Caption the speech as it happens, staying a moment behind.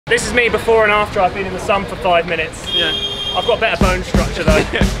This is me before and after I've been in the sun for 5 minutes. Yeah. I've got better bone structure though.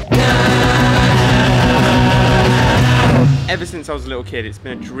 Ever since I was a little kid, it's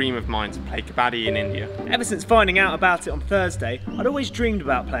been a dream of mine to play Kabaddi in India. Ever since finding out about it on Thursday, I'd always dreamed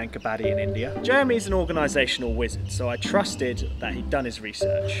about playing Kabaddi in India. Jeremy's an organisational wizard, so I trusted that he'd done his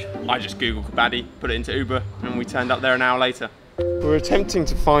research. I just googled Kabaddi, put it into Uber, and we turned up there an hour later. We were attempting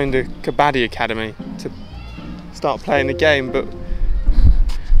to find a Kabaddi academy to start playing the game, but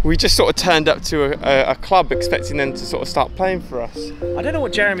we just sort of turned up to a club expecting them to sort of start playing for us. I don't know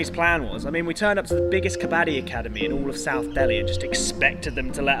what Jeremy's plan was. I mean, we turned up to the biggest Kabaddi academy in all of South Delhi and just expected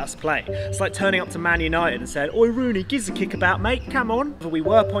them to let us play. It's like turning up to Man United and saying, "Oi Rooney, gives a kick about, mate, come on." But we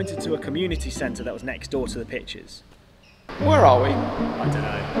were pointed to a community centre that was next door to the pitches. Where are we? I don't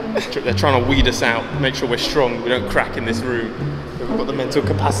know. They're trying to weed us out, make sure we're strong, we don't crack in this room. We've got the mental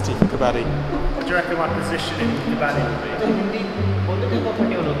capacity for Kabaddi. What do you reckon my position in Kabaddi would be?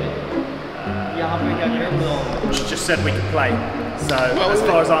 She just said we could play, so as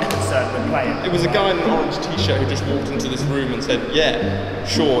far as I'm concerned, we're playing. It was a guy in an orange t-shirt who just walked into this room and said, yeah,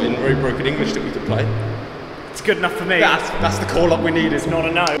 sure, in very broken English that we could play. It's good enough for me. That's the call-up we needed. It's not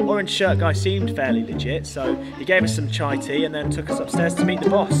a no. Orange shirt guy seemed fairly legit, so he gave us some chai tea and then took us upstairs to meet the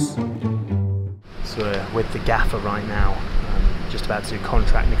boss. So we're with the gaffer right now, just about to do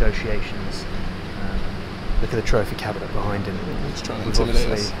contract negotiations. Look at the trophy cabinet behind him.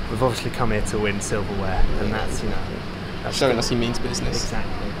 We've obviously come here to win silverware, and that's, you know, that's showing us he means business.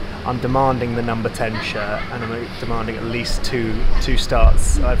 Exactly. I'm demanding the number 10 shirt, and I'm demanding at least two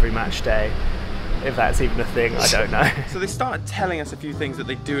starts every match day. If that's even a thing, I don't know. So they started telling us a few things that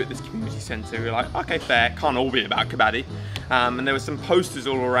they do at this community centre. We were like, okay, fair, can't all be about Kabaddi. And there were some posters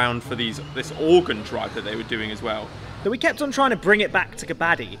all around for this organ drive that they were doing as well. But we kept on trying to bring it back to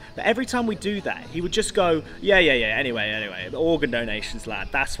Kabaddi, but every time we do that, he would just go, yeah, anyway, the organ donations, lad,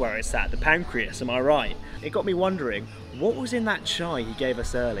 that's where it's at, the pancreas, am I right? It got me wondering, what was in that chai he gave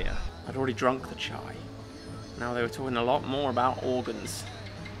us earlier? I'd already drunk the chai. Now they were talking a lot more about organs.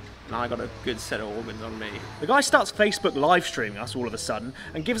 And I got a good set of organs on me. The guy starts Facebook live streaming us all of a sudden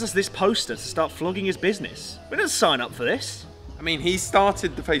and gives us this poster to start flogging his business. We didn't sign up for this. I mean, he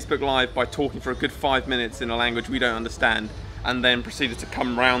started the Facebook Live by talking for a good 5 minutes in a language we don't understand, and then proceeded to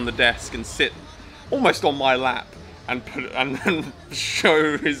come round the desk and sit almost on my lap and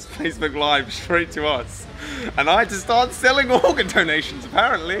show his Facebook Live straight to us. And I had to start selling organ donations,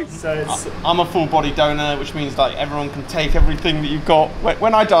 apparently. So I'm a full body donor, which means like everyone can take everything that you've got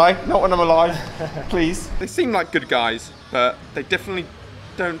when I die, not when I'm alive, please. They seem like good guys, but they definitely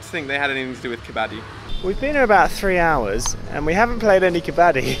don't think they had anything to do with Kabaddi. We've been here about 3 hours and we haven't played any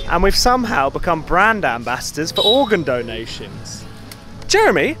Kabaddi, and we've somehow become brand ambassadors for organ donations.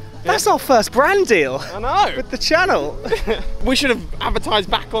 Jeremy, that's our first brand deal. I know. With the channel. We should have advertised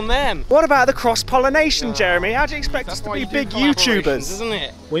back on them. What about the cross-pollination, Jeremy? How do you expect us to be big YouTubers? Isn't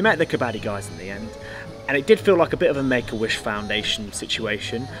it? We met the Kabaddi guys in the end, and it did feel like a bit of a Make-A-Wish Foundation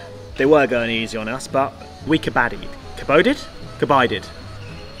situation. They were going easy on us, but we Kabaddied. Kabodid? Kabided.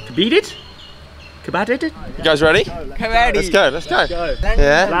 Kabided? Kabaddid? You guys ready? Kabaddi. Let's go, let's go.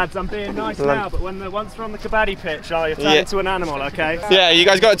 Yeah. Lads, I'm being nice now, but once we're on the Kabaddi pitch, I'll turn into an animal, okay? Yeah, you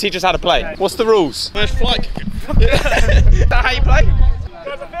guys got to teach us how to play. Okay. What's the rules? First flight kicking. Is that how you play?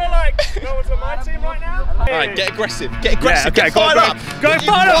 Guys, I feel like no one's on my team right now. Alright, get aggressive. Get aggressive. Yeah, okay, get fired up. Go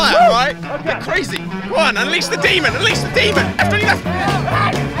fired up. Alright? Okay. Get crazy. Go on, unleash the demon. Unleash the demon. After you left. Get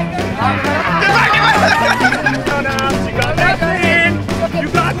back. You got nothing. You got nothing.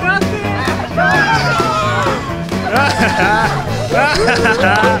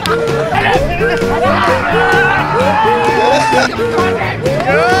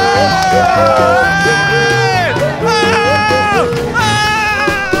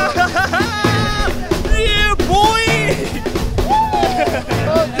 Yeah, boy!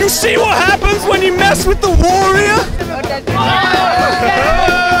 You see what happens when you mess with the warrior?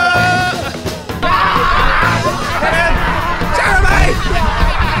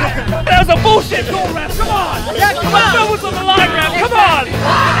 That was a bullshit goal, ref. Come on! Yeah, come on! That was on the line, ref. Come on!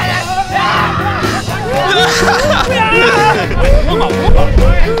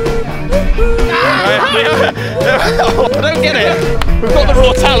 I don't get it. We've got the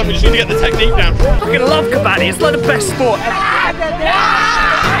raw talent, we just need to get the technique down. I fucking love Kabaddi. It's like the best sport ever.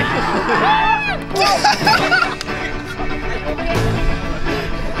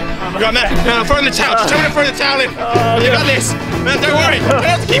 Go on, man. I'm throwing the towel. Just tell me to throw the towel in. You got this. Man, don't worry. You don't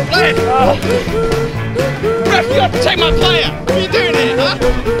have to keep playing. Ref, you got to protect my player. What are you doing here, huh?